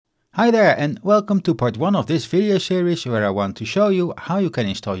Hi there and welcome to part 1 of this video series where I want to show you how you can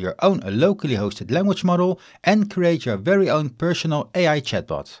install your own locally hosted language model and create your very own personal AI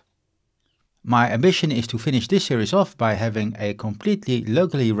chatbot. My ambition is to finish this series off by having a completely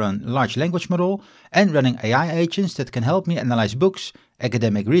locally run large language model and running AI agents that can help me analyze books,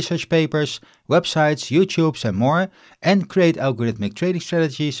 academic research papers, websites, YouTubes and more, and create algorithmic trading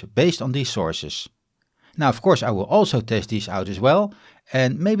strategies based on these sources. Now, of course, I will also test these out as well,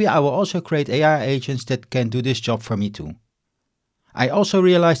 and maybe I will also create AI agents that can do this job for me too. I also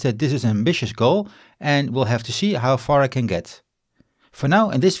realized that this is an ambitious goal and we'll have to see how far I can get. For now,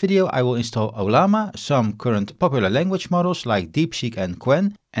 in this video, I will install Ollama, some current popular language models like Deepseek and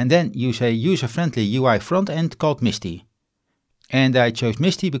Qwen, and then use a user-friendly UI front-end called Msty. And I chose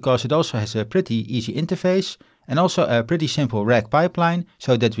Msty because it also has a pretty easy interface and also a pretty simple RAG pipeline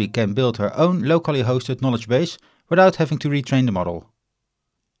so that we can build our own locally hosted knowledge base without having to retrain the model.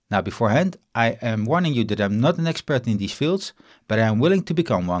 Now beforehand, I am warning you that I'm not an expert in these fields, but I am willing to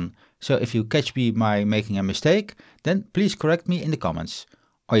become one. So if you catch me by making a mistake, then please correct me in the comments.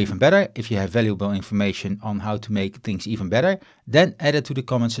 Or even better, if you have valuable information on how to make things even better, then add it to the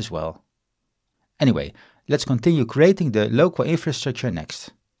comments as well. Anyway, let's continue creating the local infrastructure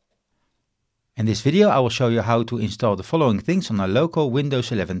next. In this video, I will show you how to install the following things on a local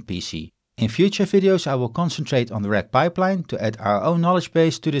Windows 11 PC. In future videos, I will concentrate on the RAG pipeline to add our own knowledge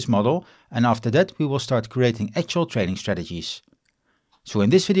base to this model, and after that we will start creating actual trading strategies. So in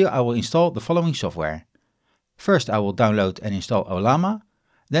this video, I will install the following software. First, I will download and install Ollama.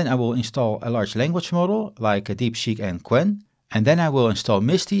 Then I will install a large language model like Deepseek and Qwen. And then I will install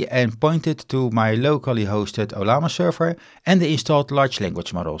Msty and point it to my locally hosted Ollama server and the installed large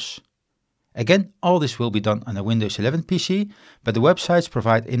language models. Again, all this will be done on a Windows 11 PC, but the websites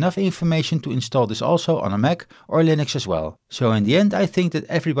provide enough information to install this also on a Mac or Linux as well. So in the end, I think that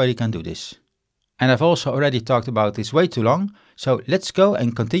everybody can do this. And I've also already talked about this way too long, so let's go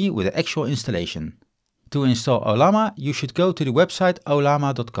and continue with the actual installation. To install Ollama, you should go to the website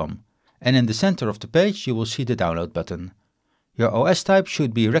ollama.com, and in the center of the page you will see the download button. Your OS type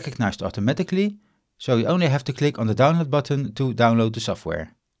should be recognized automatically, so you only have to click on the download button to download the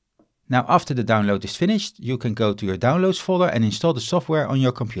software. Now after the download is finished, you can go to your downloads folder and install the software on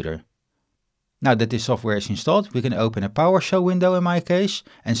your computer. Now that this software is installed, we can open a PowerShell window in my case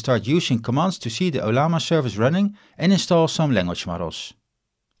and start using commands to see the Ollama service running and install some language models.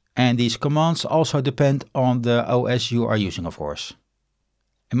 And these commands also depend on the OS you are using, of course.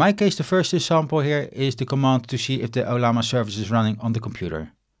 In my case, the first example here is the command to see if the Ollama service is running on the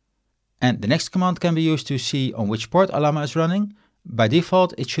computer. And the next command can be used to see on which port Ollama is running. By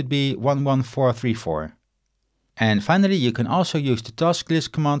default, it should be 11434. And finally, you can also use the task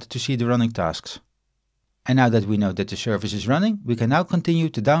list command to see the running tasks. And now that we know that the service is running, we can now continue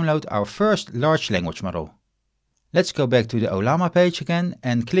to download our first large language model. Let's go back to the Ollama page again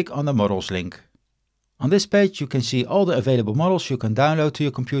and click on the models link. On this page, you can see all the available models you can download to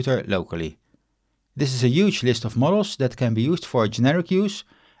your computer locally. This is a huge list of models that can be used for generic use,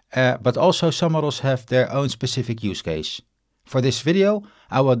 but also some models have their own specific use case. For this video,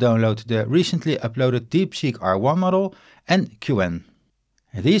 I will download the recently uploaded Deepseek R1 model and Qwen.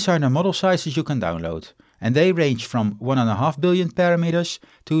 These are the model sizes you can download, and they range from 1.5 billion parameters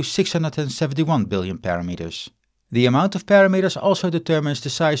to 671 billion parameters. The amount of parameters also determines the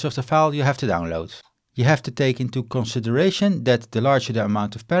size of the file you have to download. You have to take into consideration that the larger the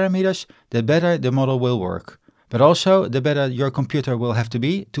amount of parameters, the better the model will work, but also the better your computer will have to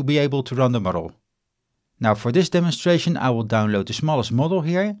be able to run the model. Now for this demonstration, I will download the smallest model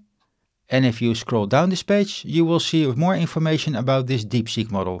here. And if you scroll down this page, you will see more information about this Deepseek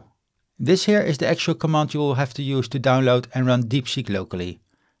model. This here is the actual command you will have to use to download and run Deepseek locally.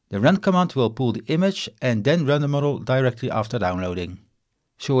 The run command will pull the image and then run the model directly after downloading.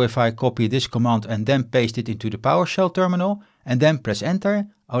 So if I copy this command and then paste it into the PowerShell terminal and then press enter,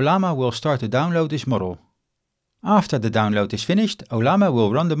 Ollama will start to download this model. After the download is finished, Ollama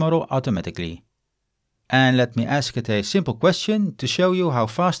will run the model automatically. And let me ask it a simple question to show you how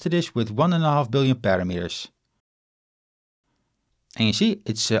fast it is with 1.5 billion parameters. And you see,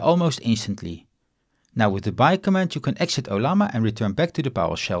 it's almost instantly. Now with the buy command, you can exit Ollama and return back to the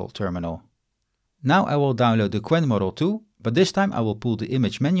PowerShell terminal. Now I will download the Qwen model too, but this time I will pull the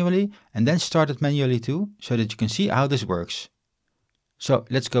image manually and then start it manually too, so that you can see how this works. So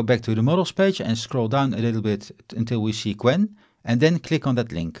let's go back to the models page and scroll down a little bit until we see Qwen, and then click on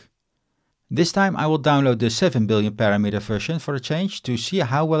that link. This time I will download the 7 billion parameter version for a change to see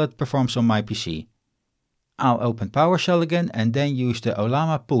how well it performs on my PC. I'll open PowerShell again and then use the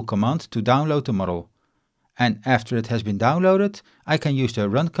Ollama pull command to download the model. And after it has been downloaded, I can use the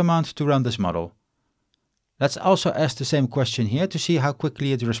run command to run this model. Let's also ask the same question here to see how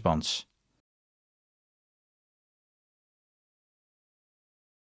quickly it responds.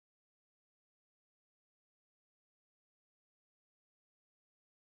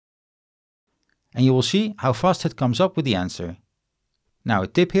 And you will see how fast it comes up with the answer. Now a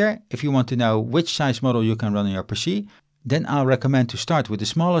tip here, if you want to know which size model you can run on your PC, then I'll recommend to start with the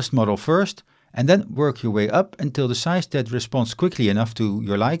smallest model first and then work your way up until the size that responds quickly enough to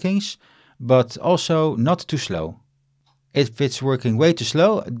your likings, but also not too slow. If it's working way too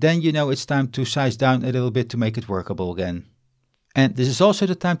slow, then you know it's time to size down a little bit to make it workable again. And this is also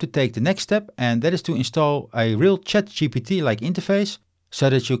the time to take the next step, and that is to install a real ChatGPT-like interface so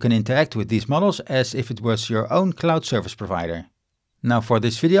that you can interact with these models as if it was your own cloud service provider. Now for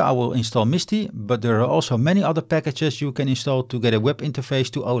this video I will install Msty, but there are also many other packages you can install to get a web interface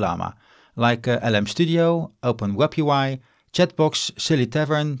to Ollama, like LM Studio, Open Web UI, Chatbox, Silly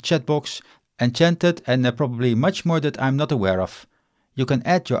Tavern, Chatbox, Enchanted, and probably much more that I'm not aware of. You can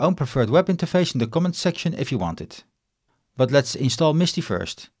add your own preferred web interface in the comments section if you want it. But let's install Msty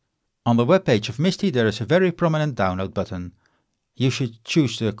first. On the web page of Msty there is a very prominent download button. You should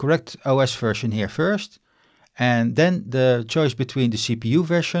choose the correct OS version here first, and then the choice between the CPU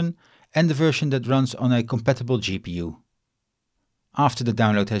version and the version that runs on a compatible GPU. After the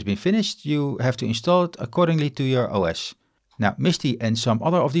download has been finished, you have to install it accordingly to your OS. Now Msty and some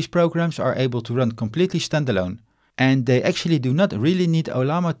other of these programs are able to run completely standalone, and they actually do not really need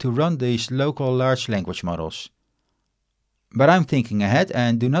Ollama to run these local large language models. But I'm thinking ahead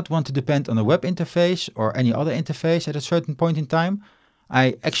and do not want to depend on a web interface or any other interface at a certain point in time.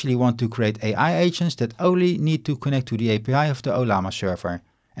 I actually want to create AI agents that only need to connect to the API of the Ollama server.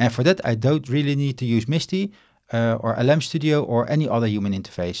 And for that I don't really need to use Msty or LM Studio or any other human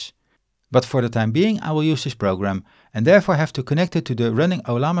interface. But for the time being I will use this program and therefore have to connect it to the running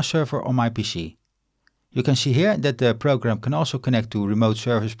Ollama server on my PC. You can see here that the program can also connect to remote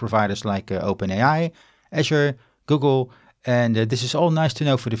service providers like OpenAI, Azure, Google, and this is all nice to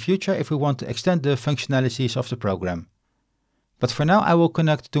know for the future if we want to extend the functionalities of the program. But for now I will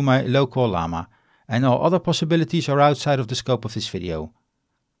connect to my local Ollama, and all other possibilities are outside of the scope of this video.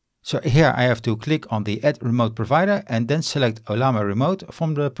 So here I have to click on the Add Remote Provider and then select Ollama Remote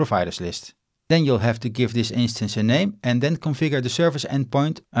from the providers list. Then you'll have to give this instance a name and then configure the service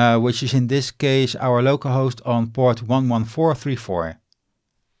endpoint, which is in this case our localhost on port 11434.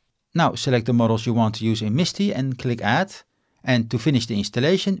 Now select the models you want to use in Msty and click Add. And to finish the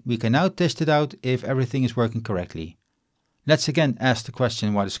installation, we can now test it out if everything is working correctly. Let's again ask the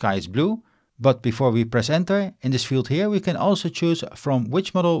question why the sky is blue, but before we press enter, in this field here we can also choose from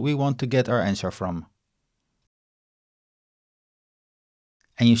which model we want to get our answer from.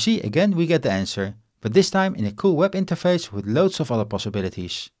 And you see again we get the answer, but this time in a cool web interface with loads of other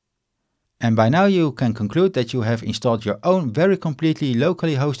possibilities. And by now you can conclude that you have installed your own very completely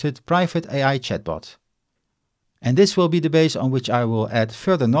locally hosted private AI chatbot. And this will be the base on which I will add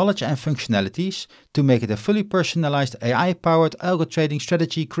further knowledge and functionalities to make it a fully personalized AI-powered algo trading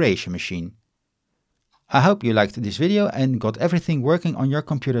strategy creation machine. I hope you liked this video and got everything working on your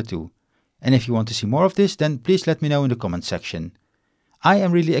computer too. And if you want to see more of this, then please let me know in the comment section. I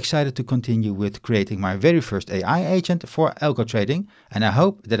am really excited to continue with creating my very first AI agent for algo trading, and I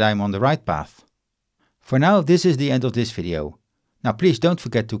hope that I'm on the right path. For now, this is the end of this video. Now please don't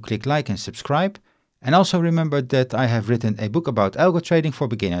forget to click like and subscribe. And also remember that I have written a book about algo trading for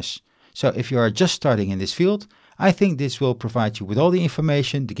beginners. So if you are just starting in this field, I think this will provide you with all the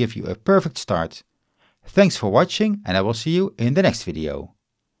information to give you a perfect start. Thanks for watching and I will see you in the next video.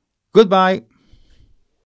 Goodbye!